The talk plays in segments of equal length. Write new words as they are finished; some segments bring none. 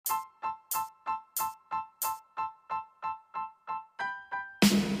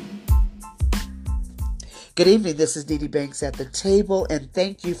Good evening. This is Dee Dee Banks at the table, and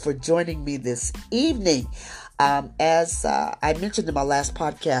thank you for joining me this evening. As I mentioned in my last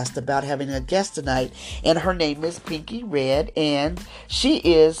podcast about having a guest tonight, and her name is Pinky Red, and she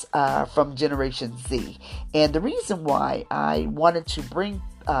is from Generation Z. And the reason why I wanted to bring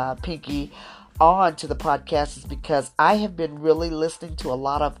Pinky on to the podcast is because I have been really listening to a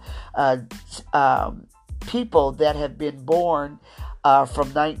lot of people that have been born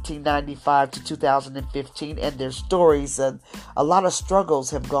from 1995 to 2015, and their stories, and a lot of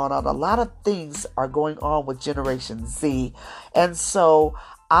struggles have gone on. A lot of things are going on with Generation Z. And so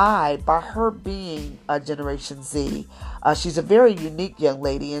by her being a Generation Z, she's a very unique young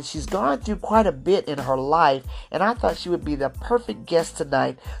lady, and she's gone through quite a bit in her life, and I thought she would be the perfect guest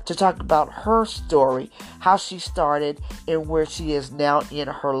tonight to talk about her story, how she started, and where she is now in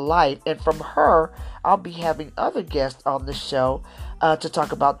her life. And from her, I'll be having other guests on the show to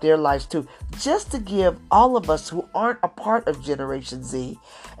talk about their lives too, just to give all of us who aren't a part of Generation Z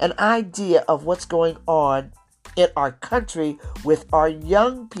an idea of what's going on in our country with our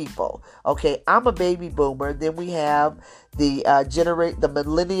young people. Okay, I'm a baby boomer. Then we have the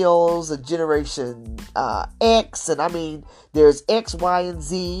millennials and Generation X, and I mean, there's X, Y, and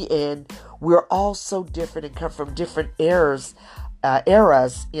Z, and we're all so different and come from different eras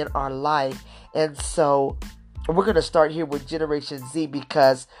in our life. And so we're going to start here with Generation Z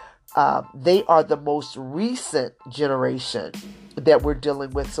because they are the most recent generation that we're dealing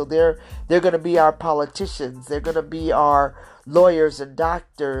with. So they're going to be our politicians. They're going to be our lawyers and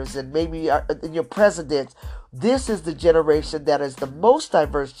doctors and maybe your presidents. This is the generation that is the most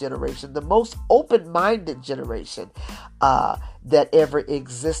diverse generation, the most open-minded generation that ever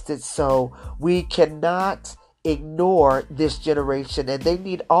existed. So we cannot ignore this generation, and they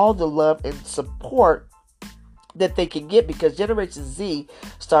need all the love and support that they can get, because Generation Z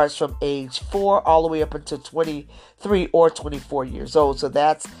starts from age 4 all the way up until 23 or 24 years old. So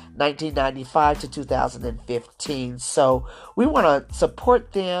that's 1995 to 2015. So we want to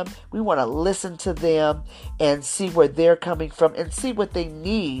support them. We want to listen to them and see where they're coming from and see what they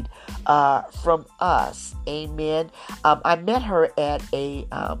need from us. Amen. I met her at a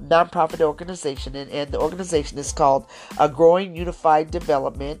nonprofit organization, and the organization is called Growing Unified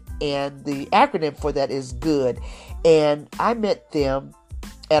Development, and the acronym for that is GOOD. And I met them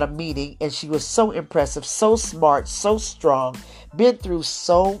at a meeting, and she was so impressive, so smart, so strong, been through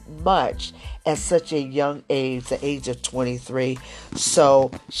so much at such a young age, the age of 23.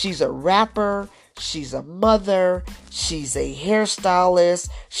 So she's a rapper, she's a mother, she's a hairstylist,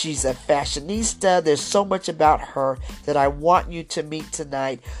 she's a fashionista. There's so much about her that I want you to meet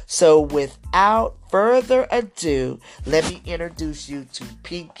tonight. So without further ado, let me introduce you to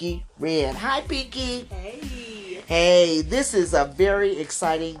Pinky Red. Hi, Pinky. Hey, this is a very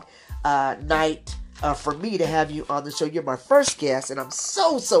exciting night for me to have you on the show. You're my first guest, and I'm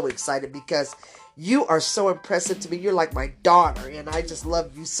so excited because you are so impressive to me. You're like my daughter, and I just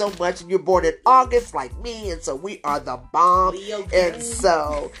love you so much. And you're born in August like me, and so we are the bomb. And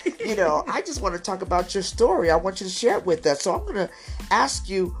so, I just want to talk about your story. I want you to share it with us. So I'm going to ask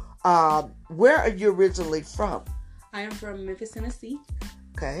you, where are you originally from? I am from Memphis, Tennessee.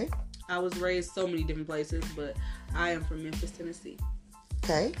 Okay. I was raised so many different places, but I am from Memphis, Tennessee.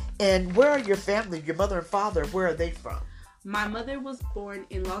 Okay. And where are your family, your mother and father, where are they from? My mother was born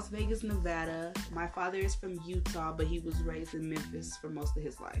in Las Vegas, Nevada. My father is from Utah, but he was raised in Memphis for most of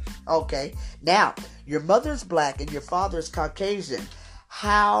his life. Okay. Now, your mother's black and your father's Caucasian.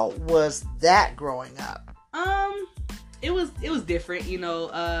 How was that growing up? It was different,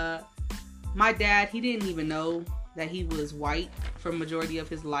 my dad, he didn't even know that he was white for majority of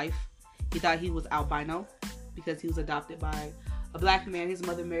his life. He thought he was albino because he was adopted by a black man. His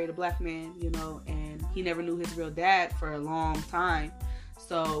mother married a black man, and he never knew his real dad for a long time.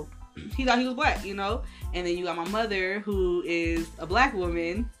 So he thought he was black, And then you got my mother, who is a black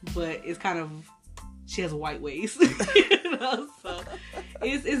woman, but is she has white ways, So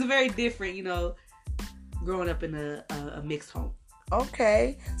it's very different, growing up in a mixed home.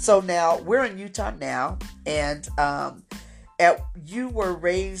 Okay. So now we're in Utah now, and you were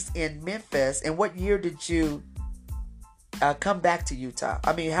raised in Memphis. And what year did you come back to Utah?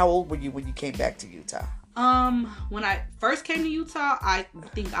 I mean, how old were you when you came back to Utah? When I first came to Utah, I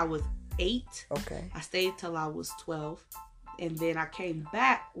think I was 8. Okay. I stayed till I was 12. And then I came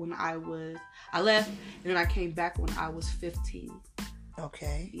back I left, and then I came back when I was 15.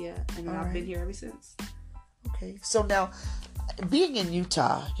 Okay. Yeah. And then I've been here ever since. Okay. So now, being in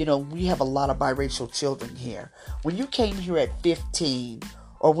Utah, we have a lot of biracial children here. When you came here at 15,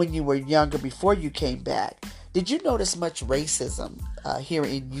 or when you were younger before you came back, did you notice much racism here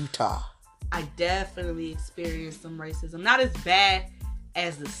in Utah? I definitely experienced some racism. Not as bad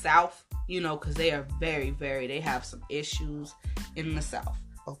as the South, because they are they have some issues in the South.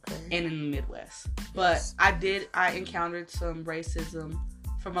 Okay. And in the Midwest. But Yes. I encountered some racism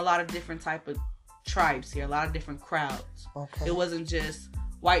from a lot of different type of tribes here, a lot of different crowds. Okay. It wasn't just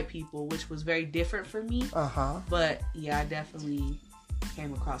white people, which was very different for me. But yeah, I definitely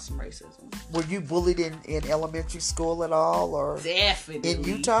came across some racism. Were you bullied in elementary school at all, or Definitely. in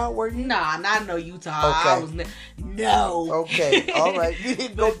Utah? Were you? Nah, not no Utah. Okay. I was no. Okay, all right. You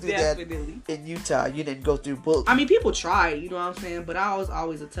didn't go through definitely. that in Utah. You didn't go through bullying. I mean, people tried, you know what I'm saying? But I was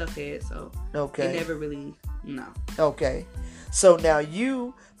always a tough head, so Okay. it never really, no. Okay. So now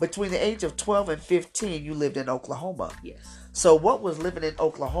you, between the age of 12 and 15, you lived in Oklahoma. Yes. So what was living in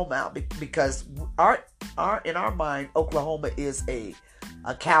Oklahoma out? Because in our mind, Oklahoma is a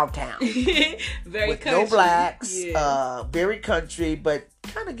cow town. Very with country. no blacks, Yeah. very country, but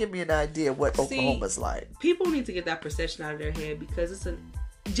kind of give me an idea what Oklahoma's like. People need to get that perception out of their head because it's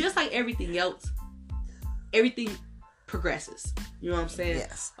just like everything else, everything progresses. You know what I'm saying?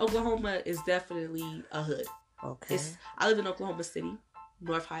 Yes. Oklahoma is definitely a hood. Okay. I live in Oklahoma City,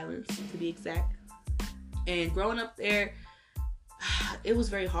 North Highlands to be exact. And growing up there, it was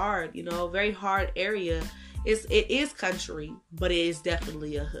very hard, very hard area. It is country, but it is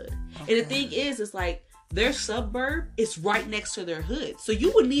definitely a hood. Okay. And the thing is, it's like their suburb is right next to their hood. So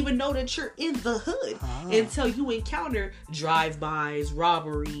you wouldn't even know that you're in the hood until you encounter drive-bys,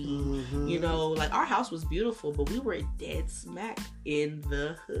 robbery. Mm-hmm. Like our house was beautiful, but we were dead smack in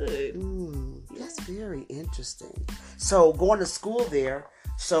the hood. That's very interesting. So going to school there,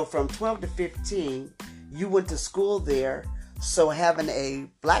 so from 12 to 15, you went to school there. So having a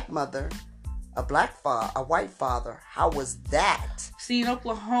black mother, a white father, how was that? See, in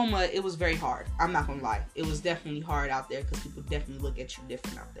Oklahoma, it was very hard. I'm not gonna lie. It was definitely hard out there because people definitely look at you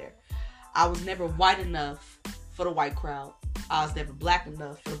different out there. I was never white enough for the white crowd. I was never black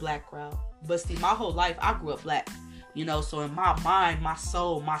enough for the black crowd. But see, my whole life, I grew up black. So in my mind, my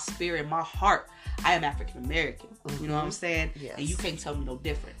soul, my spirit, my heart, I am African American. You know what I'm saying? Yes. And you can't tell me no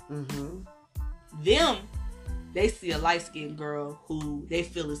different. Mm-hmm. Them, they see a light-skinned girl who they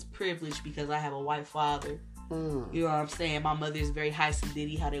feel is privileged because I have a white father. You know what I'm saying? My mother is very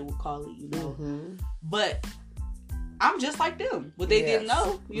high-diddy, how they would call it, Mm-hmm. But I'm just like them. What they didn't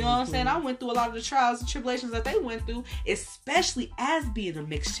know. You know what I'm saying? I went through a lot of the trials and tribulations that they went through, especially as being a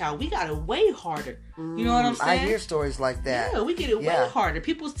mixed child. We got it way harder. You know what I'm saying? I hear stories like that. Yeah, we get it way harder.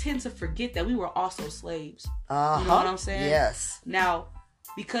 People tend to forget that we were also slaves. Uh-huh. You know what I'm saying? Yes. Now,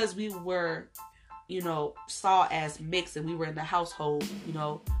 because we were, saw as mixed and we were in the household,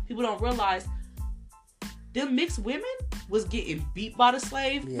 people don't realize them mixed women was getting beat by the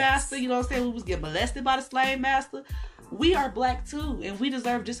slave master. You know what I'm saying? We was getting molested by the slave master. We are black too, and we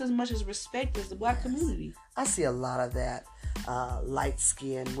deserve just as much as respect as the black community. I see a lot of that.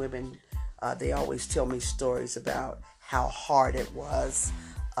 Light-skinned women, they always tell me stories about how hard it was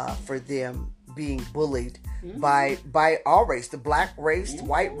for them being bullied by all race, the black race, the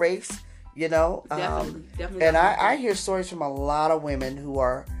white race, Definitely. And I hear stories from a lot of women who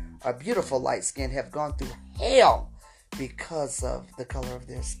are beautiful light-skinned, have gone through hell because of the color of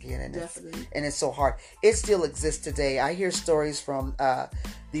their skin, and it's so hard. It still exists today. I hear stories from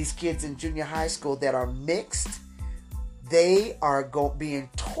these kids in junior high school that are mixed. They are being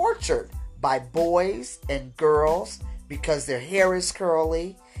tortured by boys and girls because their hair is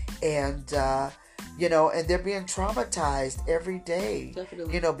curly, and and they're being traumatized every day.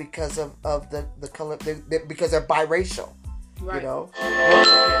 Definitely. Because of the color, because they're biracial. Right.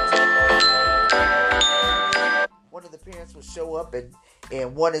 One of the parents will show up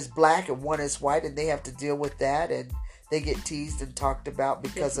and one is black and one is white, and they have to deal with that, and they get teased and talked about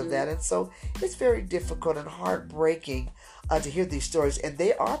because of that. And so it's very difficult and heartbreaking to hear these stories, and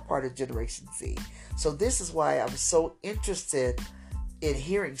they are part of Generation Z. So this is why I'm so interested in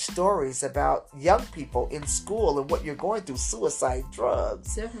hearing stories about young people in school and what you're going through, suicide,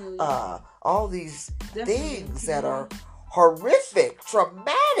 drugs, all these things that are horrific,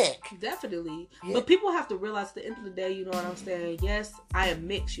 traumatic. Definitely. Yeah. But people have to realize at the end of the day, you know what I'm saying? Yes, I am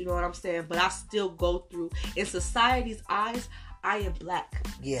mixed, you know what I'm saying? But I still go through, in society's eyes, I am black.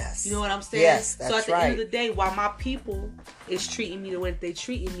 Yes. You know what I'm saying? Yes, that's so at the right. end of the day, while my people is treating me the way that they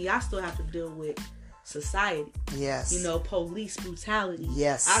treating me, I still have to deal with society. Yes. Police brutality.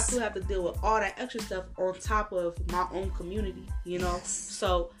 Yes. I still have to deal with all that extra stuff on top of my own community, Yes.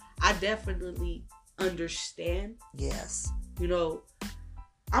 So I definitely understand. Yes.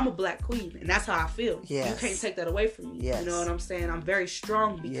 I'm a black queen, and that's how I feel. Yes. You can't take that away from me. Yes. You know what I'm saying? I'm very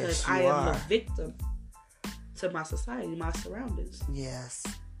strong because Yes, you I am are. a victim to my society, my surroundings. Yes.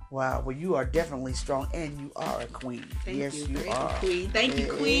 Wow. Well, you are definitely strong, and you are a queen. Thank yes, you. you Thank are. you, queen. Thank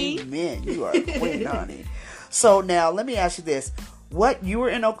you, queen. Amen. You are a queen, honey. So now, let me ask you this: you were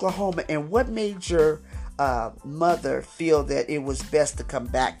in Oklahoma, and what made your mother feel that it was best to come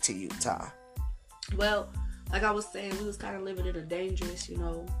back to Utah? Well, like I was saying, we was kind of living in a dangerous,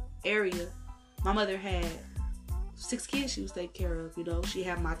 area. My mother had 6 kids she was taking care of. She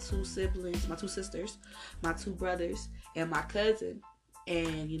had my 2 siblings, my 2 sisters, my 2 brothers, and my cousin,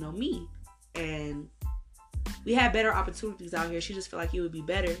 and me. And we had better opportunities out here. She just felt like it would be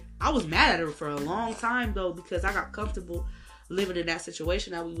better. I was mad at her for a long time though, because I got comfortable living in that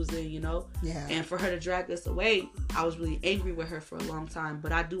situation that we was in, Yeah. And for her to drag us away, I was really angry with her for a long time.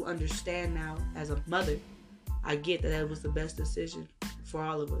 But I do understand now, as a mother, I get that it was the best decision for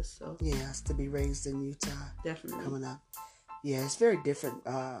all of us. So Yes, to be raised in Utah. definitely. Coming up. Yeah, it's very different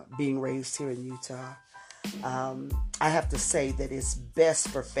being raised here in Utah. I have to say that it's best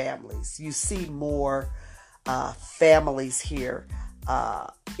for families. You see more families here.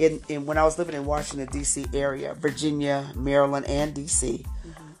 In when I was living in Washington D.C. area, Virginia, Maryland, and D.C.,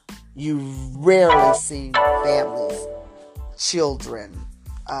 you rarely see families, children.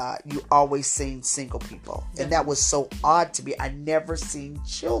 You always seen single people, and that was so odd to me. I never seen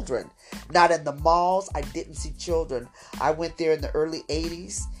children. Not in the malls. I didn't see children. I went there in the early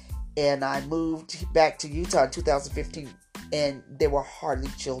 '80s, and I moved back to Utah in 2015. And there were hardly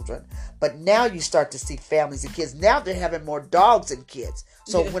children. But now you start to see families and kids. Now they're having more dogs than kids.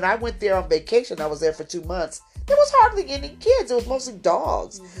 So when I went there on vacation, I was there for 2 months. There was hardly any kids. It was mostly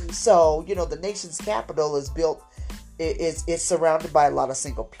dogs. So, the nation's capital is built, it's surrounded by a lot of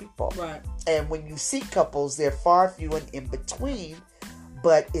single people. Right. And when you see couples, they're far few and in between.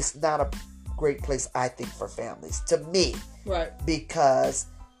 But it's not a great place, I think, for families. To me. Right. Because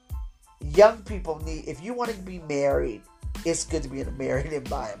young people if you want to be married, it's good to be in a married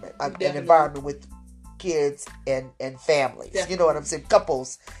environment, an environment with kids and families. Definitely. You know what I'm saying?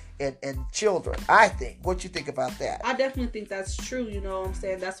 Couples and children, I think. What you think about that? I definitely think that's true. You know what I'm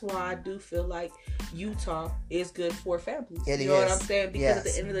saying? That's why I do feel like Utah is good for families. It you know is. what I'm saying? Because Yes. at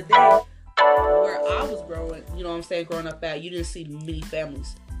the end of the day, where I was growing up at, you didn't see many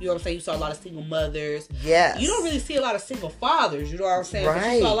families. You know what I'm saying? You saw a lot of single mothers. Yes. You don't really see a lot of single fathers. You know what I'm saying? But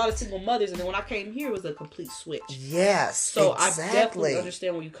Right. you saw a lot of single mothers. And then when I came here, it was a complete switch. Yes. So exactly. I definitely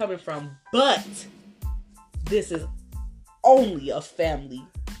understand where you're coming from. But this is only a family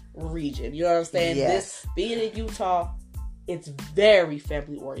region. You know what I'm saying? Yes. Being in Utah, it's very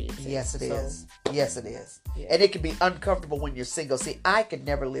family oriented. Yes, it is. Yes, it is. Yeah. And it can be uncomfortable when you're single. See, I could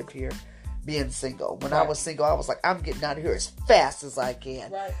never live here being single. When I Right. was single, I was like, I'm getting out of here as fast as I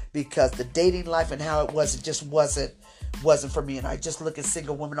can. Right. Because the dating life and how it just wasn't for me. And I just look at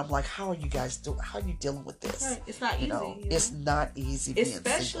single women, I'm like, how are you guys doing? How are you dealing with this? Right. It's not easy. you know? It's not easy being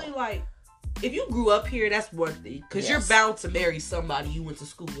Especially single. like, if you grew up here, that's one thing. Because you're Yes. bound to marry somebody you went to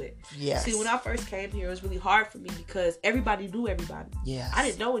school with. Yes. See, when I first came here, it was really hard for me because everybody knew everybody. Yes. I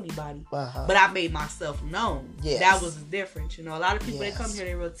didn't know anybody. Uh-huh. But I made myself known. Yes. That was different. A lot of people that come Yes. here,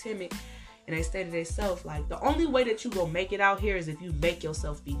 they're real timid. And they say to themselves, like, the only way that you gonna make it out here is if you make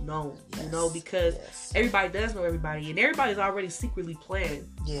yourself be known. Yes. Because Yes. everybody does know everybody. And everybody's already secretly planned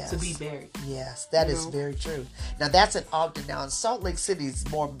Yes. to be married. Yes, that You is know? very true. Now that's in Ogden. Now in Salt Lake City is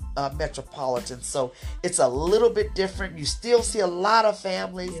more metropolitan, so it's a little bit different. You still see a lot of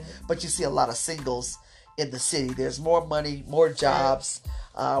families, Yeah. but you see a lot of singles in the city. There's more money, more jobs.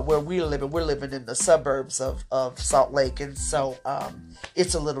 Where we're living in the suburbs of Salt Lake, and so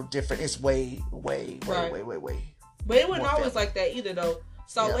it's a little different. It's way. Right. But it wasn't more always family. like that either, though.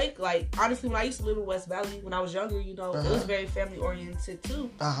 Salt Yeah. Lake, like, honestly, when I used to live in West Valley, when I was younger, it was very family oriented too.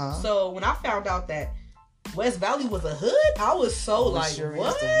 So when I found out that West Valley was a hood, I was so it like, sure is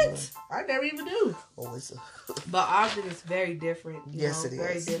what? the hood. I never even knew. Oh, it's But Ogden is very different. yes, it is.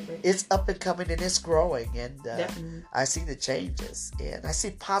 Very different. It's up and coming and it's growing, and Definitely. I see the changes, and I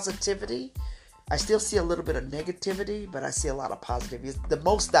see positivity. I still see a little bit of negativity, but I see a lot of positivity. It's the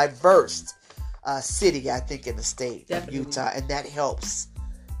most diverse city, I think, in the state Definitely. of Utah, and that helps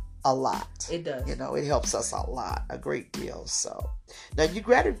a lot. It does. It helps us a lot, a great deal. So now you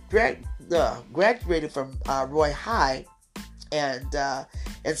graduated from Roy High. And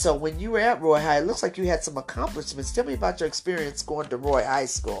so when you were at Roy High, it looks like you had some accomplishments. Tell me about your experience going to Roy High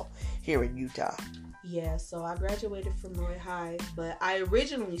School here in Utah. Yeah, so I graduated from Roy High, but I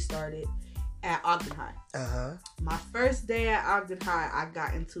originally started at Ogden High. Uh-huh. My first day at Ogden High, I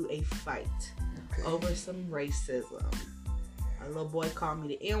got into a fight Okay. over some racism. A little boy called me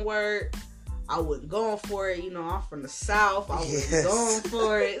the N-word. I wasn't going for it. I'm from the South. I wasn't Yes. going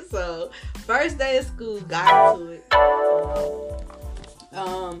for it. So, first day of school, got into it.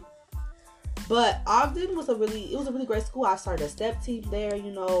 But Ogden was a really great school. I started a step team there.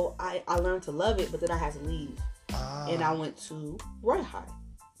 You know, I learned to love it, but then I had to leave, and I went to Roy High,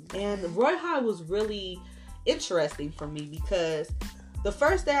 and Roy High was really interesting for me because the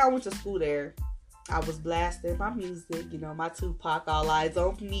first day I went to school there, I was blasting my music, you know, my Tupac, All Eyes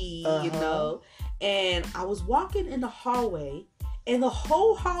on Me, you know, and I was walking in the hallway, and the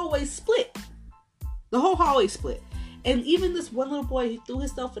whole hallway split. And even this one little boy, he threw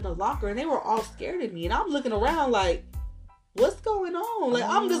himself in the locker, and they were all scared of me. And I'm looking around like, what's going on? Like,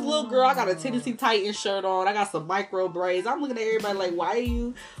 I'm this little girl. I got a Tennessee Titans shirt on. I got some micro braids. I'm looking at everybody like,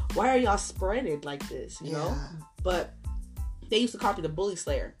 why are y'all spreading like this? You know? But they used to call me the bully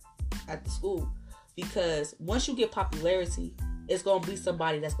slayer at the school because once you get popularity, it's going to be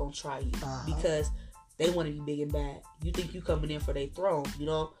somebody that's going to try you because they want to be big and bad. You think you coming in for their throne, you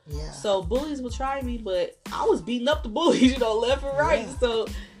know? Yeah. So bullies would try me, but I was beating up the bullies, you know, left and right. Yeah. So,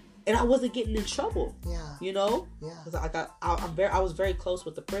 and I wasn't getting in trouble. Yeah. You know? Yeah. Because I was very close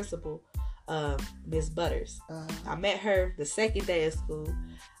with the principal, Miss Butters. I met her the second day of school.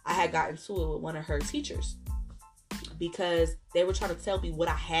 I had gotten to it with one of her teachers because they were trying to tell me what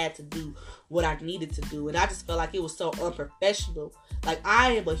I had to do, what I needed to do. And I just felt like it was so unprofessional. Like,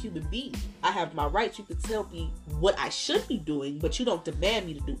 I am a human being. I have my rights. You can tell me what I should be doing, but you don't demand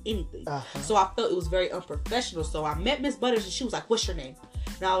me to do anything. So I felt it was very unprofessional. So I met Miss Butters and she was like, what's your name?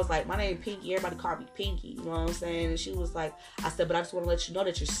 And I was like, my name is Pinky. Everybody called me Pinky. You know what I'm saying? And she was like, I said, but I just want to let you know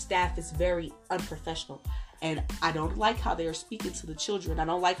that your staff is very unprofessional. And I don't like how they are speaking to the children. I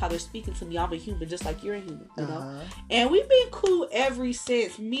don't like how they're speaking to me. I'm a human just like you're a human, you know? And we've been cool ever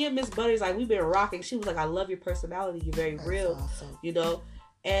since. Me and Miss Butters, like, we've been rocking. She was like, I love your personality. You're very real, you know?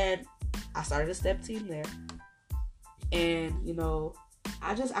 And I started a step team there. And, you know,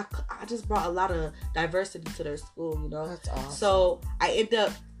 I just brought a lot of diversity to their school, you know? That's awesome. So I ended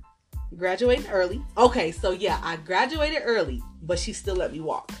up graduating early. Okay, so yeah, I graduated early, but she still let me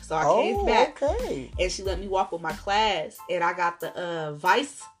walk. So I came back, and she let me walk with my class, and I got the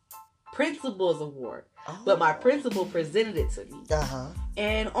Vice Principal's Award. But my principal presented it to me.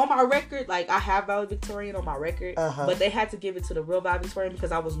 And on my record, like, I have valedictorian on my record, but they had to give it to the real valedictorian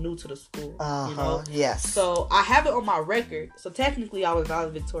because I was new to the school, you know? Yes. So I have it on my record. So technically I was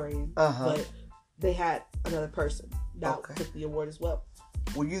valedictorian, but they had another person that took the award as well.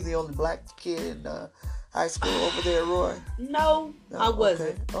 Were you the only black kid in high school over there, Roy? No, I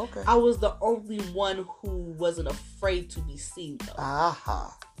wasn't. Okay. I was the only one who wasn't afraid to be seen, though.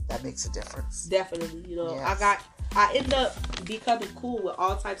 That makes a difference. Definitely, you know. Yes. I ended up becoming cool with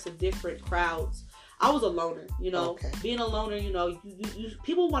all types of different crowds. I was a loner, you know. Being a loner, you know, you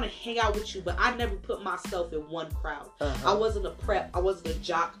people want to hang out with you, but I never put myself in one crowd. I wasn't a prep. I wasn't a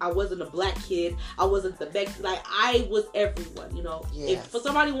jock. I wasn't a black kid. I wasn't the Bex. Like, I was everyone, you know. If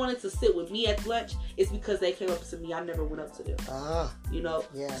somebody wanted to sit with me at lunch, it's because they came up to me. I never went up to them. You know.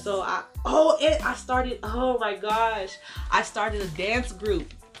 So I started. Oh my gosh, I started a dance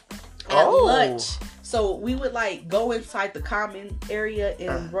group at lunch. So we would, like, go inside the common area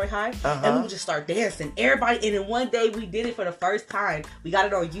in Roy High, and we would just start dancing. Everybody, and then one day we did it for the first time. We got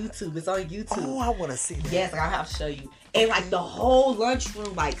it on YouTube. It's on YouTube. Oh, I want to see that. Yes, I have to show you. And, like, the whole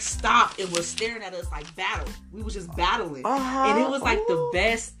lunchroom, like, stopped and was staring at us like battle. We was just battling. And it was, like, the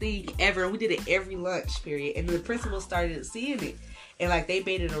best thing ever. And we did it every lunch period. And the principal started seeing it. And, like, they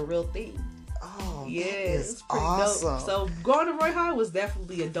made it a real thing. Oh, yeah, it's pretty awesome. Dope. So going to Roy High was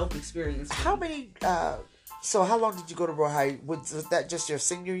definitely a dope experience. How long did you go to Roy High? Was that just your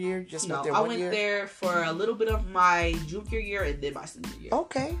senior year? I went there for a little bit of my junior year and then my senior year.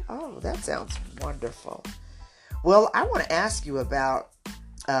 Okay. Oh, that sounds wonderful. Well, I want to ask you about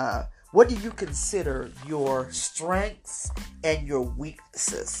what do you consider your strengths and your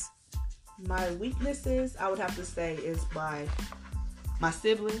weaknesses? My weaknesses, I would have to say, is my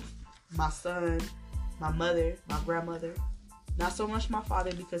siblings, my son, my mother, my grandmother. Not so much my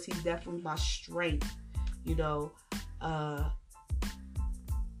father because he's definitely my strength. You know,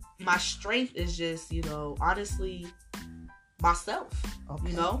 my strength is just, you know, honestly, myself.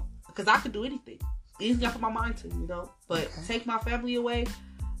 You know, because I could do anything. Anything I put my mind to, you know. But take my family away,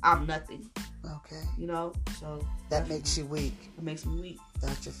 I'm nothing. You know, so that makes you weak. It makes me weak.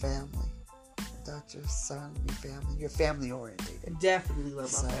 Without your family. Without your son, your family. You're family oriented. Definitely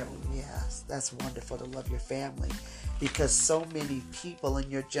love my family. Yes, that's wonderful to love your family. Because so many people in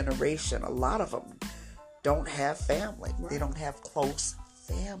your generation, a lot of them don't have family. Right. They don't have close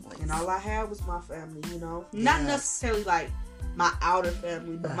families. And all I had was my family, you know. Not necessarily like my outer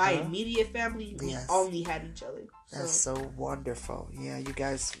family, but my immediate family, we only had each other. That's so wonderful. Yeah, you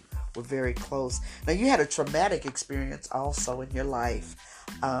guys were very close. Now, you had a traumatic experience also in your life.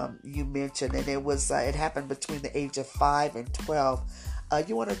 You mentioned, and it happened between the age of 5 and 12.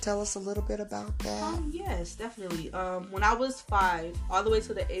 You want to tell us a little bit about that? Yes, definitely. When I was 5, all the way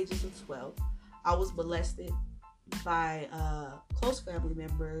to the ages of 12, I was molested by close family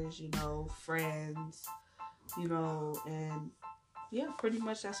members, friends, and yeah, pretty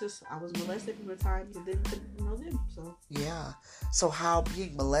much that's just, I was molested from the time and didn't know them. So yeah. So how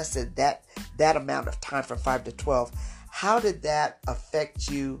being molested that amount of time from 5 to 12, how did that affect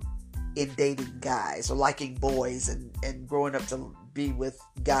you in dating guys or liking boys and growing up to be with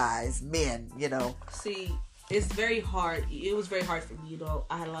guys, men, See, it's very hard. It was very hard for me,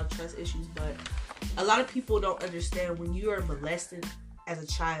 I had a lot of trust issues, but a lot of people don't understand when you are molested as a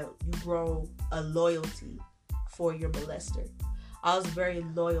child, you grow a loyalty for your molester. I was very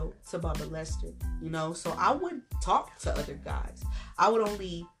loyal to my molester, so I wouldn't talk to other guys. I would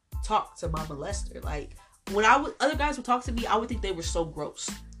only talk to my molester. Like, when other guys would talk to me, I would think they were so gross,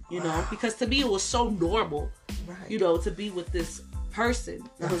 Wow. because to me it was so normal, Right. to be with this person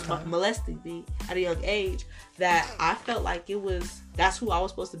that was molesting me at a young age, that I felt like that's who I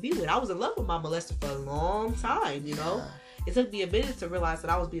was supposed to be with. I was in love with my molester for a long time, Yeah. It took me a minute to realize that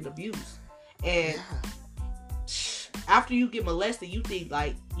I was being abused. And Yeah. after you get molested, you think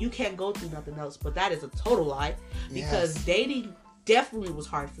like you can't go through nothing else, but that is a total lie, because Yes. dating definitely was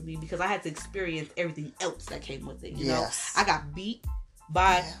hard for me, because I had to experience everything else that came with it. Yes. I got beat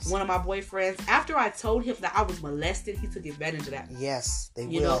by Yes. one of my boyfriends. After I told him that I was molested, he took advantage of that. Yes, they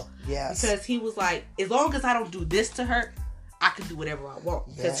You will. know, Yes. Because he was like, as long as I don't do this to her, I can do whatever I want,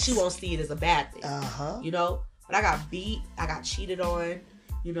 because Yes. she won't see it as a bad thing. Uh-huh. But I got beat, I got cheated on,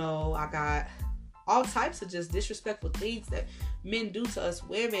 I got all types of just disrespectful things that men do to us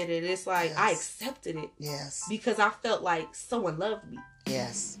women, and it's like, Yes. I accepted it Yes. because I felt like someone loved me,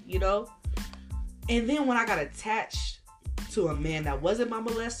 Yes. And then when I got attached to a man that wasn't my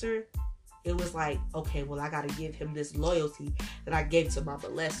molester, it was like, okay, well, I got to give him this loyalty that I gave to my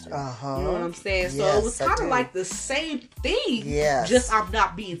molester. Uh-huh. You know what I'm saying? So Yes, it was I kind do. of like the same thing. Yes. Just I'm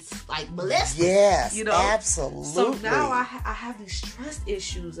not being like molested. Yes. You know? Absolutely. So now I have these trust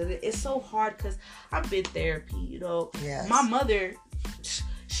issues, and it's so hard because I've been therapy. Yes. My mother,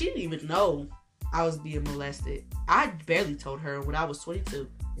 she didn't even know I was being molested. I barely told her when I was 22,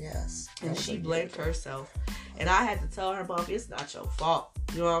 Yes. and That was she a blamed good- herself. And I had to tell her, Mom, it's not your fault.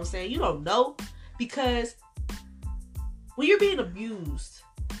 You know what I'm saying? You don't know, because when you're being abused,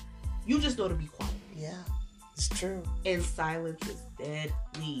 you just know to be quiet. Yeah. It's true. And silence is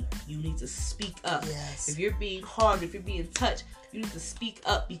deadly. You need to speak up. Yes. If you're being harmed, if you're being touched, you need to speak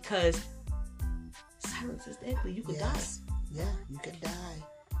up, because silence is deadly. You could Yes. Yeah, you can die.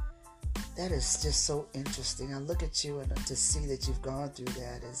 That is just so interesting. I look at you, and to see that you've gone through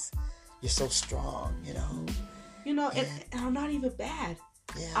that you're so strong, die. And I'm not even bad.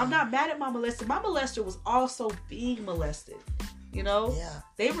 Yeah. I'm not mad at my molester. My molester was also being molested. Yeah.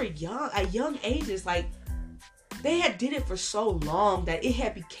 They were young, at young ages. Like, they had did it for so long that it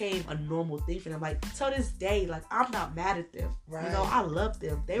had became a normal thing for them. Like, till this day, like, I'm not mad at them. Right. I love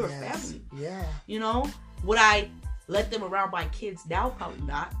them. They were Yes. family. Yeah. Would I let them around my kids now? Probably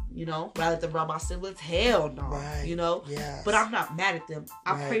not. Would I let them around my siblings? Hell no. Right. Yes. But I'm not mad at them.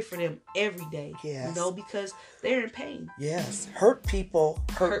 I Right. pray for them every day. Yes. Because they're in pain. Yes, hurt people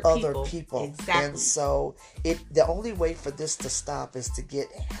hurt other people. Exactly. And so the only way for this to stop is to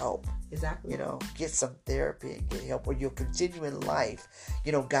get help. Exactly. Get some therapy and get help, or you'll continue in life.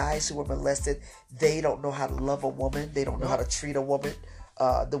 Guys who were molested, they don't know how to love a woman. They don't know how to treat a woman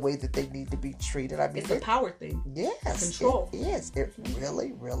the way that they need to be treated. I mean, It's a power thing. Yes, Control. it is. It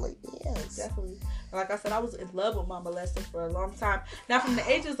really, really is. Definitely. And like I said, I was in love with my molester for a long time. Now, from the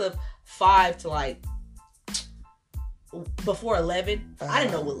ages of 5 to like before 11, I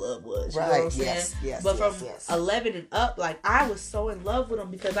didn't know what love was. You know what I'm saying? Yes, yes, But yes, from yes. 11 and up, like, I was so in love with him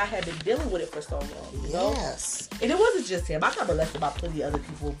because I had been dealing with it for so long. Yes. And it wasn't just him. I got molested by plenty of other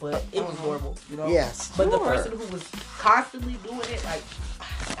people, but it was normal. Yes. But the sure. person who was constantly doing it, like,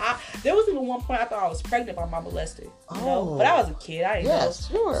 there was even one point I thought I was pregnant by my molester. But I was a kid. I didn't know.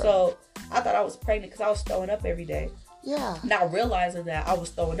 Sure. So I thought I was pregnant because I was throwing up every day. Yeah. Not realizing that I was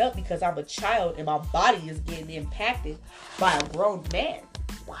throwing up because I'm a child and my body is getting impacted by a grown man.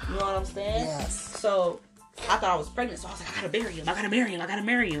 Wow. You know what I'm saying? Yes. So I thought I was pregnant. So I was like, I gotta marry him. I gotta marry him. I gotta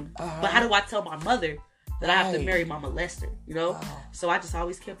marry him. Uh-huh. But how do I tell my mother that I have to Right. marry my molester? Wow. So I just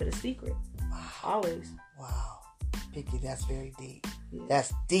always kept it a secret. Wow. Always. Wow. Pinky, that's very deep. Yeah.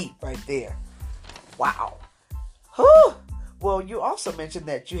 That's deep right there. Wow. Whew. Well, you also mentioned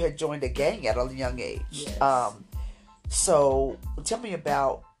that you had joined a gang at a young age. Yes. So tell me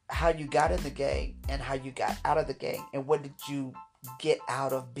about how you got in the gang and how you got out of the gang, and what did you get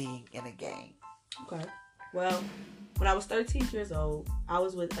out of being in a gang? Okay. Well, when I was 13 years old, I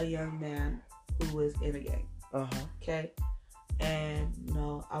was with a young man who was in a gang. Okay. And,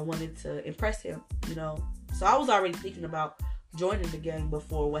 I wanted to impress him, So I was already thinking about joining the gang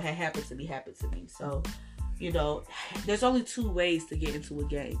before what had happened to me happened to me. So, there's only two ways to get into a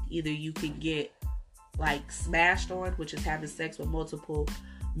gang. Either you can get, smashed on, which is having sex with multiple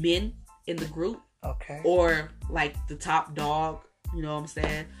men in the group. Okay. Or, the top dog, you know what I'm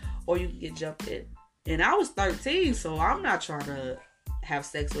saying? Or you can get jumped in. And I was 13, so I'm not trying to have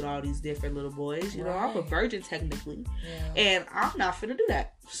sex with all these different little boys. Right. I'm a virgin technically. Yeah. And I'm not finna do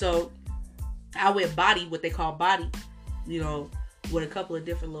that. So I went body, what they call body, with a couple of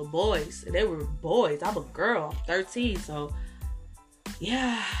different little boys. And they were boys. I'm a girl. I'm 13. So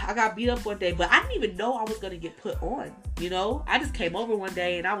yeah, I got beat up one day. But I didn't even know I was going to get put on. I just came over one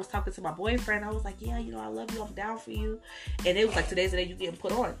day and I was talking to my boyfriend. I was like, yeah, I love you. I'm down for you. And it was like, today's the day you getting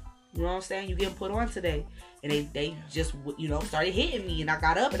put on. You know what I'm saying? You getting put on today. And they just, started hitting me. And I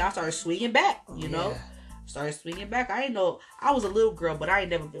got up and I started swinging back, Started swinging back. I didn't know. I was a little girl, but I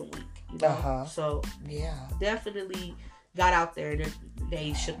ain't never been weak, So, yeah. Definitely got out there. And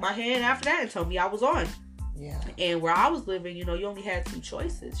they shook my hand after that and told me I was on. Yeah. And where I was living, you only had two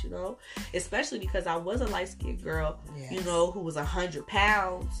choices, Especially because I was a light-skinned girl, yes. Who was 100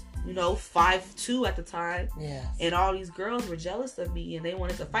 pounds. 5'2" at the time. Yes. And all these girls were jealous of me and they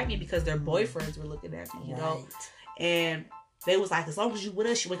wanted to fight me because their boyfriends were looking at me, right. And they was like, as long as you with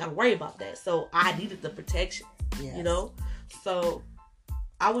us, you ain't gotta worry about that. So I needed the protection, yes. So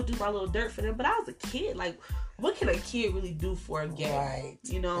I would do my little dirt for them. But I was a kid. What can a kid really do for a gang? Right.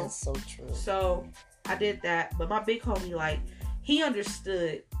 That's so true. So I did that. But my big homie, he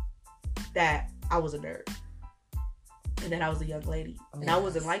understood that I was a nerd. And that I was a young lady. And yes. I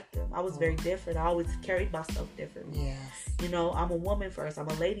wasn't like them. I was very different. I always carried myself differently. Yes. I'm a woman first. I'm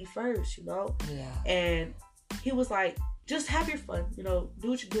a lady first, Yeah. And he was like, just have your fun, do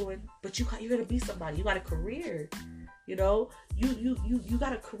what you're doing. But you're going to be somebody. You got a career. You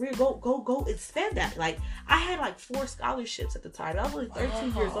got a career. Go expand that. I had 4 scholarships at the time. I was only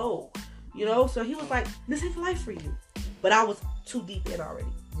 13 years old. So he was like, this ain't life for you. But I was too deep in already.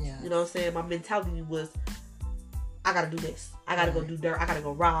 Yeah. You know what I'm saying? My mentality was, I gotta do this. I gotta go do dirt. I gotta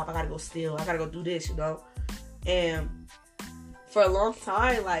go rob. I gotta go steal. I gotta go do this, And for a long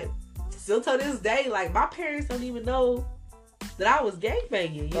time, still to this day, my parents don't even know that I was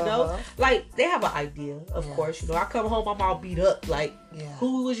gangbanging, They have an idea, of course, I come home, I'm all beat up.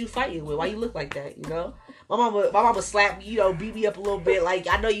 Who was you fighting with? Why you look like that, My mama slapped me, beat me up a little bit.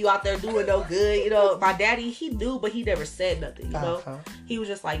 I know you out there doing no good, My daddy, he knew, but he never said nothing, He was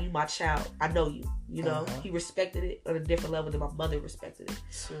just like, you my child. I know you, He respected it on a different level than my mother respected it.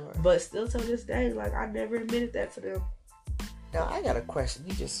 Sure. But still to this day, I never admitted that to them. Now, I got a question.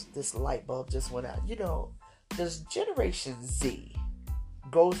 This light bulb just went out. Does Generation Z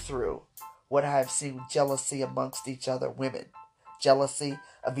go through what I have seen, jealousy amongst each other, women, jealousy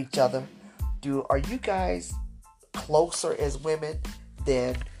of each other? Are you guys closer as women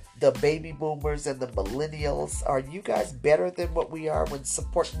than the baby boomers and the millennials? Are you guys better than what we are when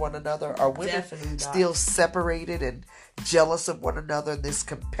supporting one another? Are women still separated and jealous of one another in this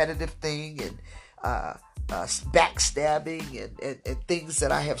competitive thing and backstabbing and things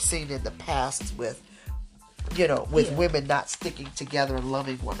that I have seen in the past with women not sticking together and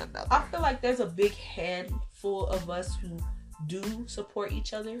loving one another? I feel like there's a big handful of us who do support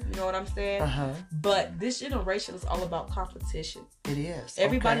each other. You know what I'm saying? But this generation is all about competition. It is.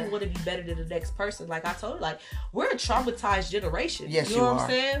 Everybody want to be better than the next person. Like I told you, we're a traumatized generation. Yes, you know what I'm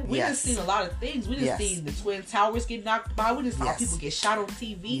saying? We just seen a lot of things. We just seen the Twin Towers get knocked by. We just saw people get shot on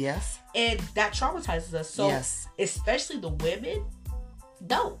TV. Yes. And that traumatizes us. So especially the women,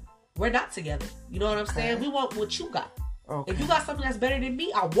 no, we're not together. You know what I'm saying? We want what you got. If you got something that's better than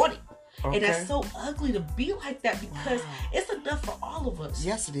me, I want it. And that's so ugly to be like that because it's enough for all of us.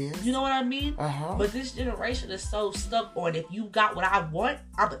 Yes, it is. You know what I mean? But this generation is so stuck on, if you got what I want,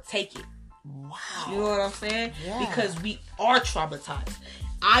 I'm going to take it. Wow. You know what I'm saying? Yeah. Because we are traumatized.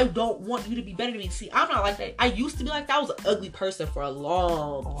 I don't want you to be better than me. See, I'm not like that. I used to be like that. I was an ugly person for a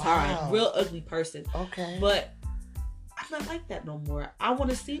long time. Real ugly person. Okay. But I'm not like that no more. I want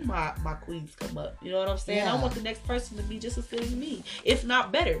to see my queens come up. You know what I'm saying? I want the next person to be just as good as me, if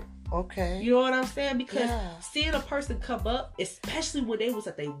not better. Okay. You know what I'm saying? Because seeing a person come up, especially when they was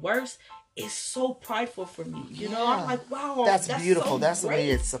at their worst, is so prideful for me. You know, I'm like, wow, that's beautiful. So that's great. The way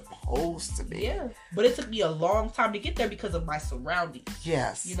it's supposed to be. Yeah. But it took me a long time to get there because of my surroundings.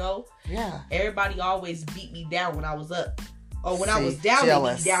 Yes. You know? Yeah. Everybody always beat me down when I was up. Or when I was See, down,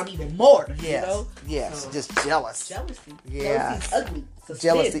 jealous. they beat me down even more. Yes, You know? yes, So, just jealous. jealousy. Yeah. Jealousy is ugly. It's a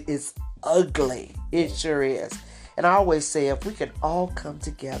Jealousy sin. is ugly. It sure is. And I always say, if we could all come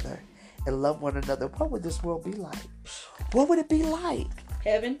together and love one another, what would this world be like? What would it be like?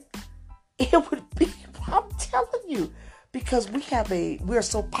 Heaven. It would be, I'm telling you, because we're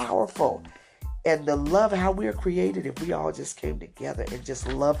so powerful. And the love, how we are created, if we all just came together and just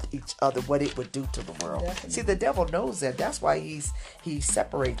loved each other, what it would do to the world. Definitely. See, the devil knows that. That's why he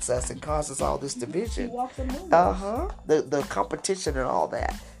separates us and causes all this He division. walks in the room. The competition and all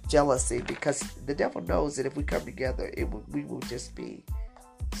that, jealousy, because the devil knows that if we come together, we will just be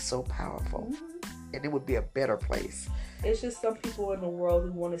so powerful, and it would be a better place. It's just some people in the world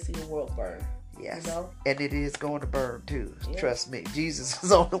who want to see the world burn. Yes, You know? and it is going to burn too. Yeah. Trust me, Jesus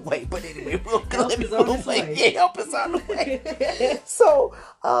is on the way. But anyway, Help is on his way. Yeah, help is on the way. So,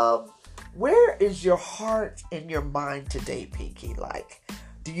 where is your heart and your mind today, Pinky? Like,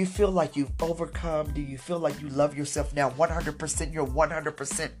 do you feel like you've overcome? Do you feel like you love yourself now 100%? You're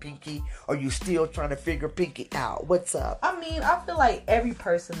 100% Pinky? Or you still trying to figure Pinky out? What's up? I mean, I feel like every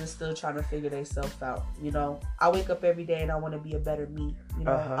person is still trying to figure themselves out. You know, I wake up every day and I want to be a better me. You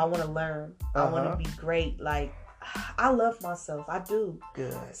know, I want to learn. I want to be great. Like, I love myself. I do.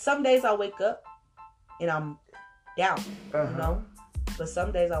 Good. Some days I wake up and I'm down, you know, but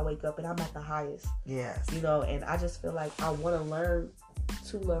some days I wake up and I'm at the highest, Yes. you know, and I just feel like I want to learn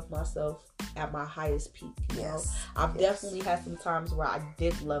to love myself at my highest peak. You know, I've definitely had some times where I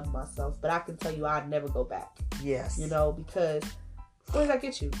did love myself, but I can tell you I'd never go back. Yes. You know, because where does that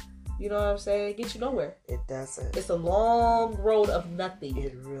get you? You know what I'm saying? It gets you nowhere. It doesn't. It's a long road of nothing.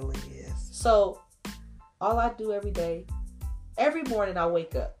 It really is. So all I do every day, every morning I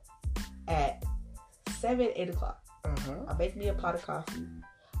wake up at 8 o'clock. I make me a pot of coffee.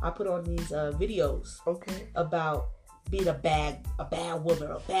 I put on these videos Okay. about being a bad woman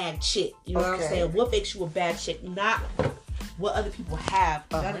or a bad chick. You know what I'm saying? What makes you a bad chick? Not what other people have.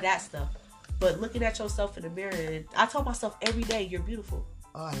 None of that stuff. But looking at yourself in the mirror, and I tell myself every day, you're beautiful.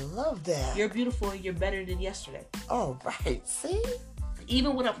 Oh, I love that. You're beautiful and you're better than yesterday. All right. See?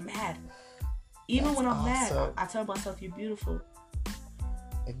 Even when I'm mad. Even That's when I'm mad, awesome. I tell myself you're beautiful.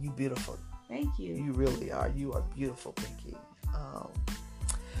 And you beautiful. Thank you. You really are. You are beautiful, Pinky.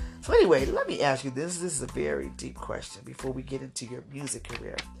 So anyway, let me ask you this. This is a very deep question before we get into your music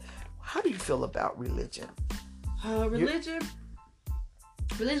career. How do you feel about religion? Religion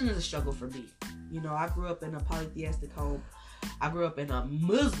is a struggle for me. You know, I grew up in a polytheistic home. I grew up in a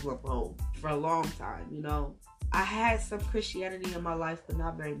Muslim home for a long time, you know. I had some Christianity in my life, but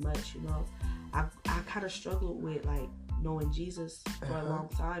not very much, you know. I kind of struggled with, like, knowing Jesus for a long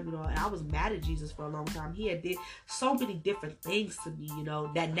time, you know, and I was mad at Jesus for a long time. He had did so many different things to me, you know,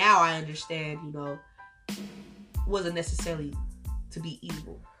 that now I understand, you know, wasn't necessarily to be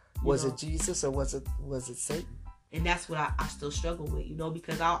evil. Was it Jesus or was it Satan? And that's what I still struggle with, you know,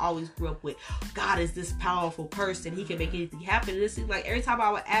 because I always grew up with God is this powerful person. He can make anything happen. And it seemed like every time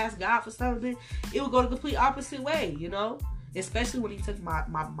I would ask God for something, it would go the complete opposite way, you know. Especially when he took my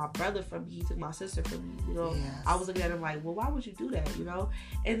brother from me, he took my sister from me, you know. Yes. I was looking at him like, well, why would you do that, you know?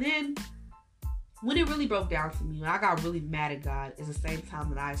 And then when it really broke down for me, when I got really mad at God, is the same time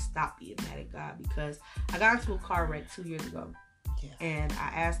that I stopped being mad at God, because I got into a car wreck 2 years ago. Yeah. And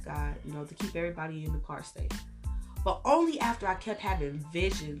I asked God, you know, to keep everybody in the car safe. But only after I kept having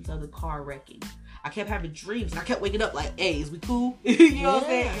visions of the car wrecking. I kept having dreams, and I kept waking up like, hey, is we cool? You know what I'm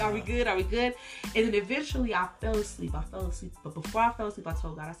saying? Are we good? Are we good? And then eventually I fell asleep. But before I fell asleep, I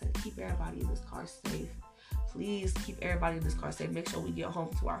told God, I said, keep everybody in this car safe. Please keep everybody in this car safe. Make sure we get home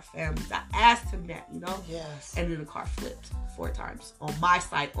to our families. I asked him that, you know? Yes. And then the car flipped 4 times. On my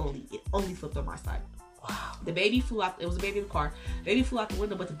side only. It only flipped on my side. Wow. The baby flew out. It was a baby in the car. The baby flew out the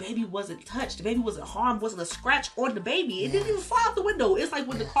window, but the baby wasn't touched. The baby wasn't harmed. Wasn't a scratch on the baby. It didn't even fly out the window. It's like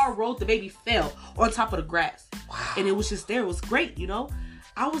when the car rolled, the baby fell on top of the grass. Wow. And it was just there. It was great, you know.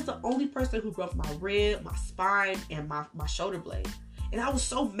 I was the only person who broke my rib, my spine, and my shoulder blade. And I was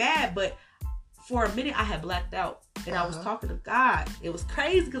so mad, but for a minute I had blacked out. And I was talking to God. It was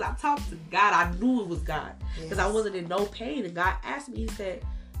crazy because I talked to God. I knew it was God. Because I wasn't in no pain. And God asked me, he said,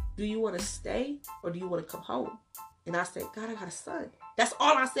 do you want to stay or do you want to come home? And I said, God, I got a son. That's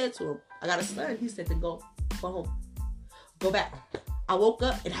all I said to him. I got a son. He said, then go home. Go back. I woke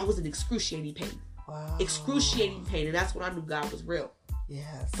up and I was in excruciating pain. Wow. Excruciating pain. And that's when I knew God was real.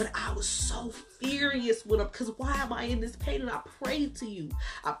 Yes. But I was so furious with him, because why am I in this pain? And I prayed to you.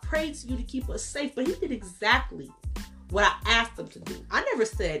 I prayed to you to keep us safe. But he did exactly what I asked him to do. I never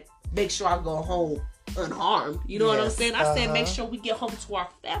said, make sure I go home unharmed. You know what I'm saying? I said, make sure we get home to our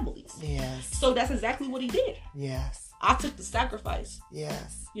families. Yes. So that's exactly what he did. Yes. I took the sacrifice.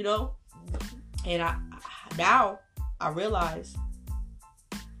 Yes. You know? And now I realize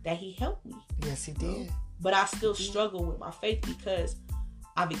that he helped me. Yes, he did. But I still struggle with my faith because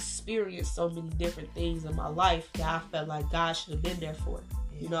I've experienced so many different things in my life that I felt like God should have been there for,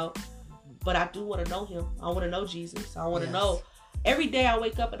 you know? But I do want to know him. I want to know Jesus. I want to know. Every day I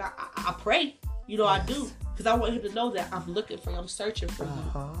wake up and I pray. You know, I do. Because I want him to know that I'm looking for you. I'm searching for you.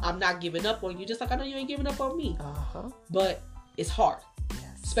 I'm not giving up on you. Just like I know you ain't giving up on me. But it's hard.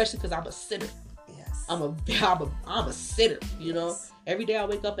 Yes. Especially because I'm a sinner. Yes. I'm a sinner, you know? Every day I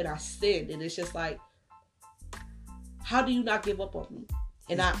wake up and I sin. And it's just like, how do you not give up on me?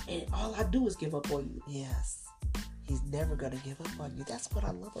 And all I do is give up on you. Yes. He's never going to give up on you. That's what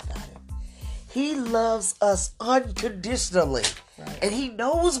I love about him. He loves us unconditionally. Right. And he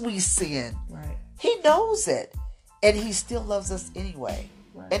knows we sin. Right. He knows it. And he still loves us anyway.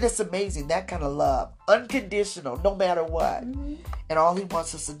 Right. And it's amazing, that kind of love. Unconditional, no matter what. Mm-hmm. And all he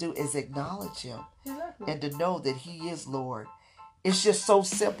wants us to do is acknowledge him. Exactly. And to know that he is Lord. It's just so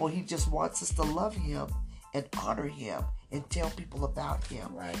simple. He just wants us to love him and honor him and tell people about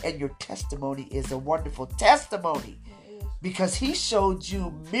him. Right. And your testimony is a wonderful testimony. Because he showed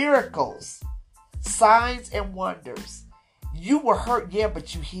you miracles, signs and wonders. You were hurt,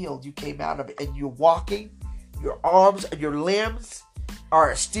 but you healed. You came out of it and you're walking. Your arms and your limbs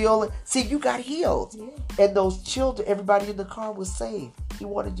are still... See, you got healed. Yeah. And those children, everybody in the car was saved. He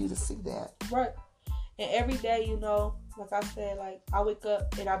wanted you to see that. Right. And every day, you know, like I said, like I wake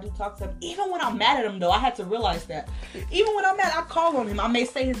up and I do talk to him. Even when I'm mad at him, though, I had to realize that. Even when I'm mad, I call on him. I may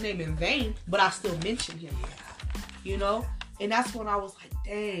say his name in vain, but I still mention him. You know? And that's when I was like,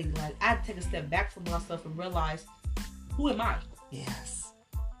 dang, like I had to take a step back from myself and realize, who am I? Yes.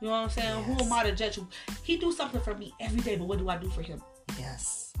 You know what I'm saying? Yes. Who am I to judge him? He do something for me every day, but what do I do for him?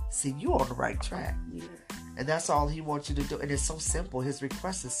 Yes. See, you on the right track. Yeah. And that's all he wants you to do. And it's so simple. His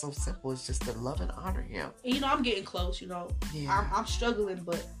request is so simple. It's just to love and honor him. And, you know, I'm getting close, you know. Yeah. I'm struggling,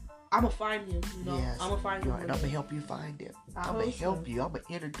 but I'm going to find him, you know. Yes. I'm going to find him. And I'm going to help you find him. I'm going to help you. I'm going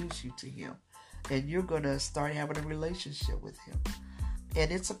to introduce you to him. And you're going to start having a relationship with him.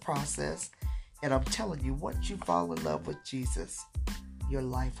 And it's a process. And I'm telling you, once you fall in love with Jesus, your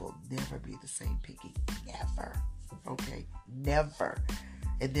life will never be the same, Pinky. Never. Okay? Never.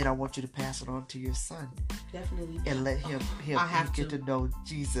 And then I want you to pass it on to your son. Definitely. And let him get to know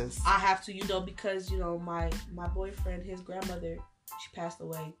Jesus. I have to, you know, because, you know, my boyfriend, his grandmother, she passed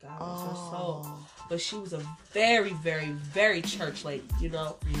away. God bless her soul. But she was a very, very, very church lady, you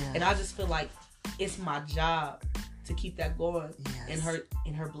know? Yes. And I just feel like it's my job to keep that going in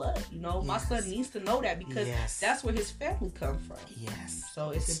her blood. You know, my son needs to know that because that's where his family comes from. Yes. So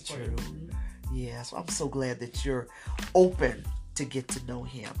it's important. True. Yes. I'm so glad that you're open to get to know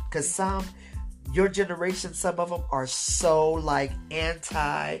him. Because your generation, some of them are so like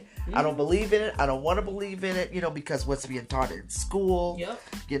anti. I don't believe in it. I don't want to believe in it, you know, because what's being taught in school. Yep.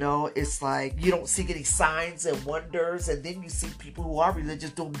 You know, it's like you don't see any signs and wonders. And then you see people who are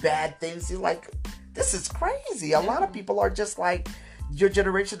religious doing bad things. You're like, this is crazy. A lot of people are just like, your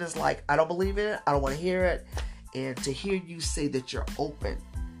generation is like, I don't believe in it. I don't want to hear it. And to hear you say that you're open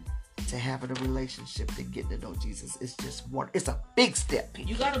to having a relationship and getting to know Jesus is just it's a big step,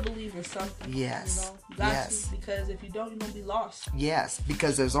 people. You got to believe in something. Yes. You know? You got to, because if you don't, you're going to be lost. Yes,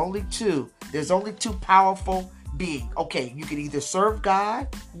 because there's only two powerful beings. Okay, you can either serve God,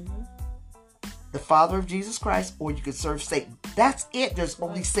 the Father of Jesus Christ, or you can serve Satan. That's it. There's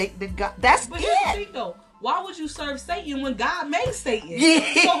only Satan and God. That's but it. Here's the thing, though. Why would you serve Satan when God made Satan?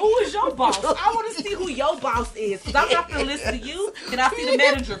 Yeah. So who is your boss? I want to see who your boss is. Because I'm not going to listen to you. Can I see the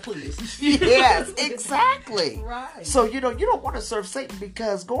manager, please? Yes, exactly. Right. So, you know, you don't want to serve Satan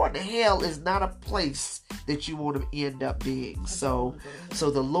because going to hell is not a place that you want to end up being. So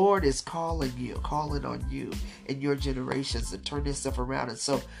the Lord is calling on you and your generations to turn this stuff around. And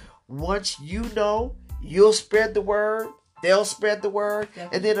so once you know, you'll spread the word. They'll spread the word,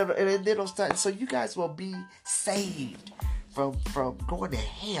 and then it'll start. So you guys will be saved from going to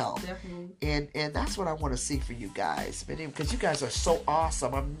hell. Definitely. And that's what I want to see for you guys, because you guys are so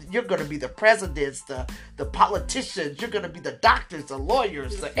awesome. You're going to be the presidents, the politicians. You're going to be the doctors, the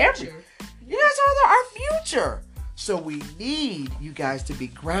lawyers, the everything. You guys are our future. So we need you guys to be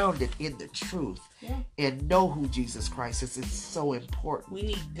grounded in the truth and know who Jesus Christ is. It's so important. We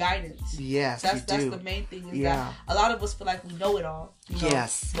need guidance. Yes, that's the main thing. Is that a lot of us feel like we know it all. You know,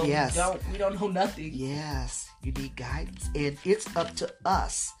 yes, but we don't know nothing. Yes, you need guidance, and it's up to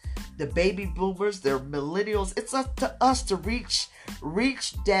us the baby boomers, the millennials. It's up to us to reach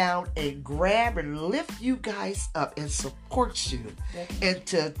down and grab and lift you guys up and support you, and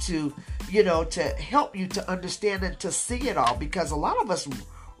to help you to understand and to see it all, because a lot of us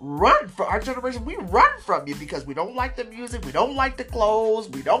run for our generation. We run from you because we don't like the music, we don't like the clothes,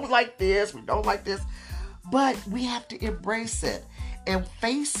 we don't like this, we don't like this. But we have to embrace it and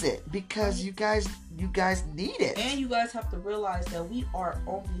face it, because you guys need it. And you guys have to realize that we are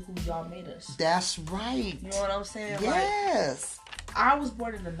only who y'all made us. That's right. You know what I'm saying? Yes. Like, I was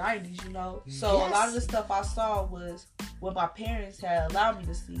born in the 90s, you know? So Yes. a lot of the stuff I saw was what my parents had allowed me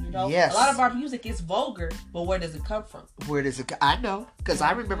to see, you know? Yes. A lot of our music is vulgar, but where does it come from? Where does it? I know, because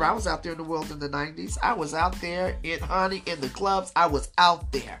I remember I was out there in the world in the 90s. I was out there in the clubs. I was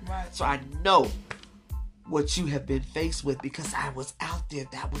out there. Right. So I know what you have been faced with, because I was out there.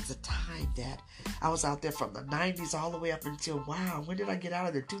 That was the time that I was out there from the 90s all the way up until, wow, when did I get out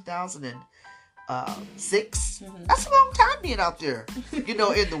of there? 2006? Mm-hmm. That's a long time being out there, in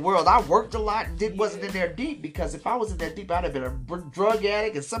the world. I worked a lot and wasn't in there deep, because if I was in there deep, I'd have been a drug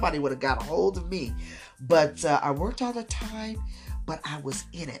addict and somebody would have got a hold of me. But I worked all the time, but I was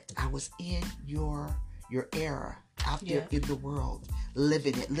in it. I was in your era, out there in the world,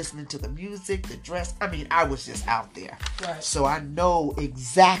 living it, listening to the music, the dress. I mean, I was just out there. Right. So I know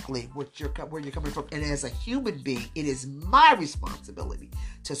exactly where you're coming from. And as a human being, it is my responsibility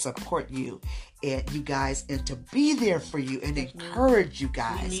to support you and you guys, and to be there for you and encourage you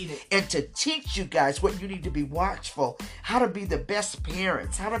guys, and to teach you guys what you need to be watchful, how to be the best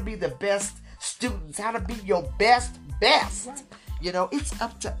parents, how to be the best students, how to be your best. Right. It's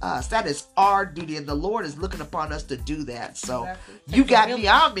up to us. That is our duty, and the Lord is looking upon us to do that. So you got me.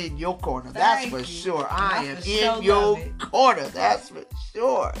 I'm in your corner. That's for sure. I am in your corner. That's for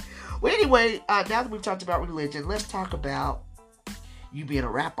sure. Well, anyway, now that we've talked about religion, let's talk about you being a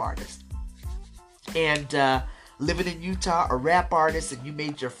rap artist. And living in Utah, a rap artist, and you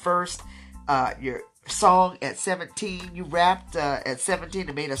made your first your song at 17. You rapped at 17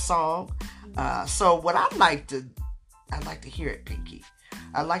 and made a song. So what I'd like to hear it, Pinky.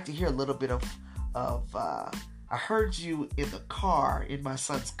 I'd like to hear a little bit of I heard you in the car, in my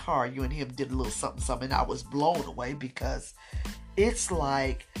son's car. You and him did a little something, and I was blown away, because it's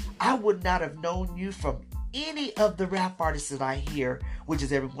like I would not have known you from any of the rap artists that I hear, which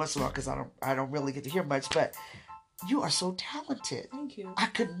is every once in a while, because I don't really get to hear much, but you are so talented. Thank you. I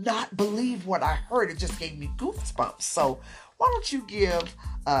could not believe what I heard. It just gave me goosebumps. So why don't you give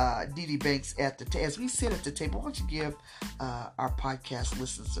Dee Banks as we sit at the table, why don't you give our podcast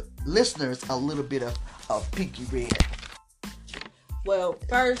listeners a little bit of Pinky Red? Well,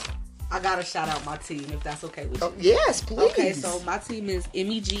 first, I gotta shout out my team, if that's okay with you. Oh, yes, please. Okay, so my team is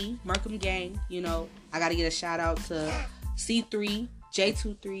MEG, Markham Gang. I gotta get a shout out to C3,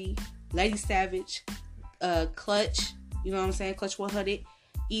 J23, Lady Savage, Clutch, you know what I'm saying? Clutch 100,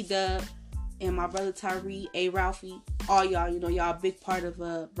 E-Dub, and my brother Tyree, A. Ralphie, all y'all, y'all a big part of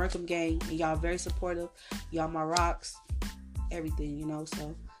Markham Gang, and y'all very supportive. Y'all my rocks, everything,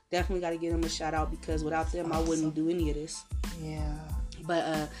 so definitely got to give them a shout out, because without them, I wouldn't do any of this. Yeah.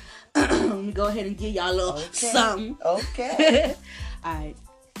 But let me go ahead and give y'all a little something. Okay. All right.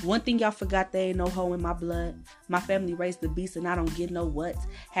 One thing y'all forgot, there ain't no hoe in my blood. My family raised the beast and I don't get no what's.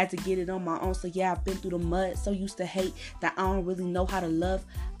 Had to get it on my own, so yeah, I've been through the mud. So used to hate that I don't really know how to love.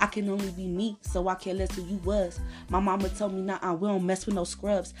 I can only be me, so I care less who you was. My mama told me, nah, we don't mess with no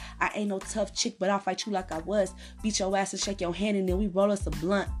scrubs. I ain't no tough chick, but I'll fight you like I was. Beat your ass and shake your hand, and then we roll us a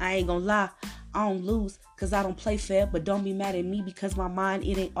blunt. I ain't gonna lie, I don't lose, cause I don't play fair. But don't be mad at me, because my mind,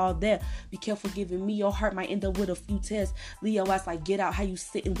 it ain't all there. Be careful giving me your heart, might end up with a few tears. Leave your ass like Get Out, how you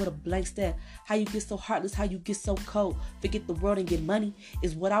sitting with a blank stare. How you get so heartless, how you get so cold. Forget the world and get money,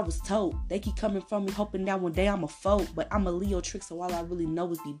 is what I was told. They keep coming from me, hoping that one day I'm a foe. But I'm a Leo trick, so all I really know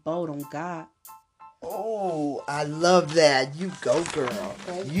is be bold on God. Oh, I love that. You go, girl.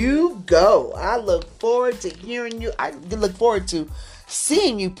 You go. I look forward to hearing you. I look forward to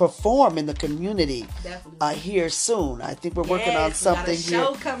seeing you perform in the community. Definitely. Here soon. I think we're working on something here.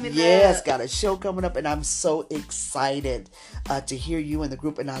 Got a show coming up. Got a show coming up, and I'm so excited to hear you in the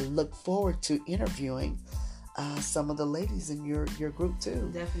group, and I look forward to interviewing some of the ladies in your group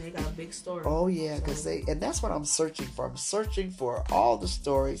too. Definitely got a big story. Oh yeah, because and that's what I'm searching for. I'm searching for all the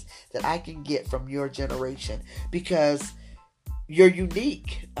stories that I can get from your generation, because you're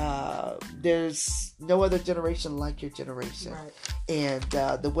unique. There's no other generation like your generation. Right. And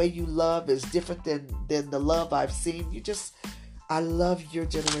the way you love is different than the love I've seen. I love your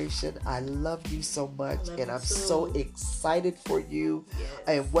generation. I love you so much. And I'm so excited for you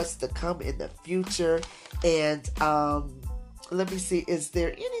and what's to come in the future. And let me see. Is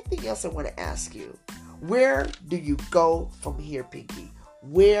there anything else I want to ask you? Where do you go from here, Pinky?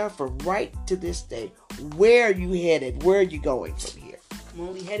 Where, from right to this day, where are you headed? Where are you going from here? I'm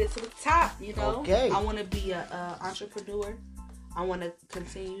only headed to the top, you know. Okay. I want to be an entrepreneur. I want to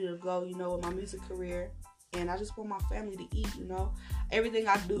continue to go, you know, with my music career. And I just want my family to eat, you know. Everything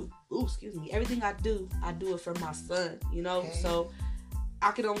I do, everything I do it for my son, you know. Okay. So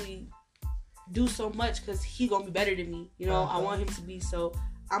I can only do so much because he going to be better than me, you know. I want him to be, so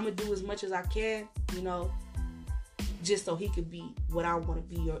I'm going to do as much as I can, you know, just so he could be what I want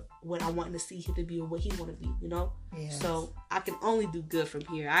to be, or what I want to see him to be, or what he want to be, you know. Yes. So I can only do good from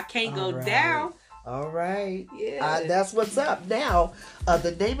here. I can't go down. All right. Yeah. That's what's up. Now,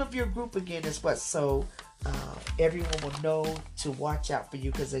 the name of your group again is what? So everyone will know to watch out for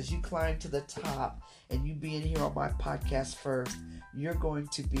you, because as you climb to the top and you being here on my podcast first, you're going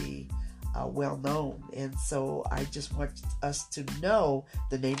to be well known. And so I just want us to know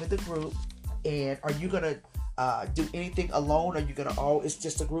the name of the group. And are you going to do anything alone? Or are you going to it's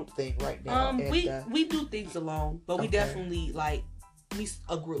just a group thing right now? We do things alone, but we definitely we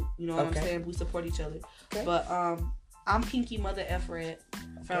a group, you know what I'm saying? We support each other. Okay. But I'm Pinky Mother Efred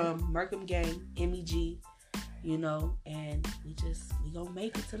from Merkham Gang, MEG, you know, and we gonna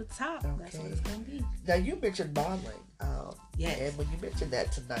make it to the top. Okay. That's what it's gonna be. Now you mentioned modeling. Yes. And when you mentioned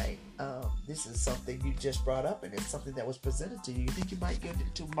that tonight, this is something you just brought up, and it's something that was presented to you. You think you might get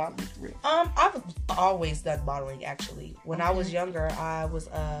into modeling career? I've always done modeling, actually. When I was younger, I was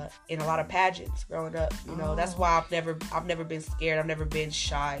in a lot of pageants growing up. You know, that's why I've never been scared. I've never been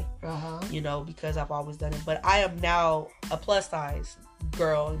shy. You know, because I've always done it. But I am now a plus size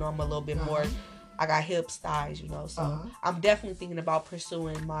girl. You know, I'm a little bit more. I got hips, thighs, you know, so I'm definitely thinking about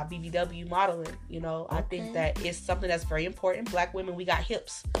pursuing my BBW modeling, you know. I think that it's something that's very important. Black women, we got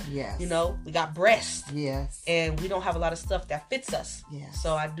hips. Yes. You know, we got breasts. Yes. And we don't have a lot of stuff that fits us. Yes.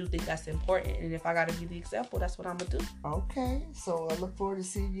 So I do think that's important. And if I got to be the example, that's what I'm going to do. Okay. So I look forward to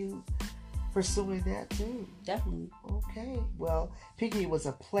seeing you pursuing that too. Definitely. Okay. Well, Pinky, it was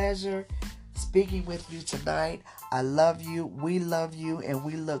a pleasure speaking with you tonight. I love you. We love you. And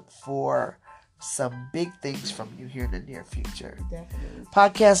we look for some big things from you here in the near future. Definitely.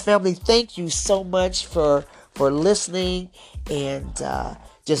 Podcast family, thank you so much for listening and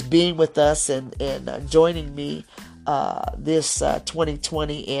just being with us and joining me this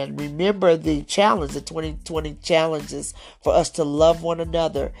 2020. And remember the 2020 challenge is for us to love one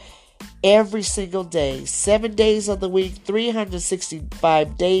another every single day, 7 days of the week,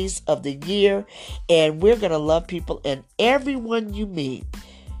 365 days of the year. And we're going to love people, and everyone you meet,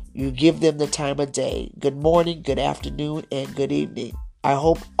 you give them the time of day. Good morning, good afternoon, and good evening. I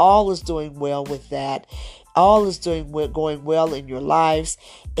hope all is doing well with that. All is going well in your lives.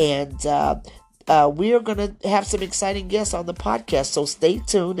 And we are going to have some exciting guests on the podcast. So stay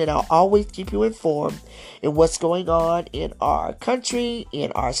tuned, and I'll always keep you informed in what's going on in our country,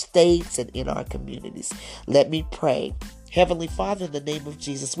 in our states, and in our communities. Let me pray. Heavenly Father, in the name of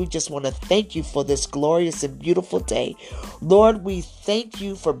Jesus, we just want to thank you for this glorious and beautiful day. Lord, we thank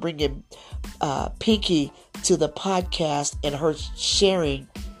you for bringing Pinky to the podcast and her sharing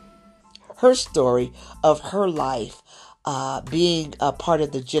her story of her life, being a part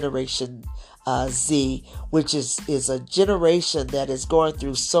of the Generation Z, which is a generation that is going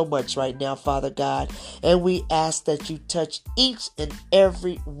through so much right now, Father God. And we ask that you touch each and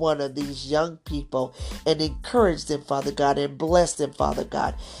every one of these young people and encourage them, Father God, and bless them, Father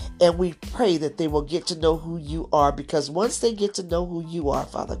God. And we pray that they will get to know who you are, because once they get to know who you are,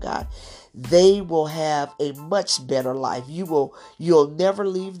 Father God, they will have a much better life. You'll never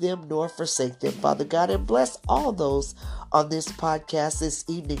leave them nor forsake them, Father God. And bless all those on this podcast this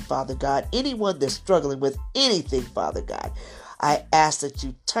evening, Father God. Anyone that's struggling with anything, Father God, I ask that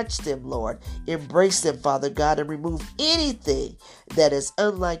you touch them, Lord. Embrace them, Father God, and remove anything that is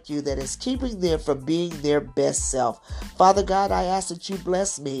unlike you, that is keeping them from being their best self. Father God, I ask that you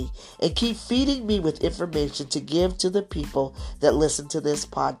bless me and keep feeding me with information to give to the people that listen to this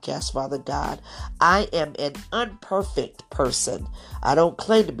podcast, Father God. I am an unperfect person. I don't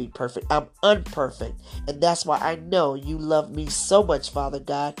claim to be perfect. I'm unperfect. And that's why I know you love me so much, Father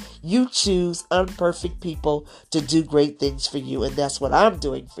God. You choose unperfect people to do great things for you. And that's what I'm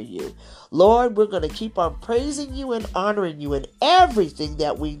doing for you. Lord, we're going to keep on praising you and honoring you in everything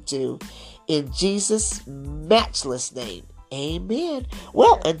that we do. In Jesus' matchless name. Amen.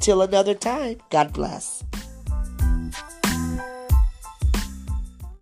 Well, until another time, God bless.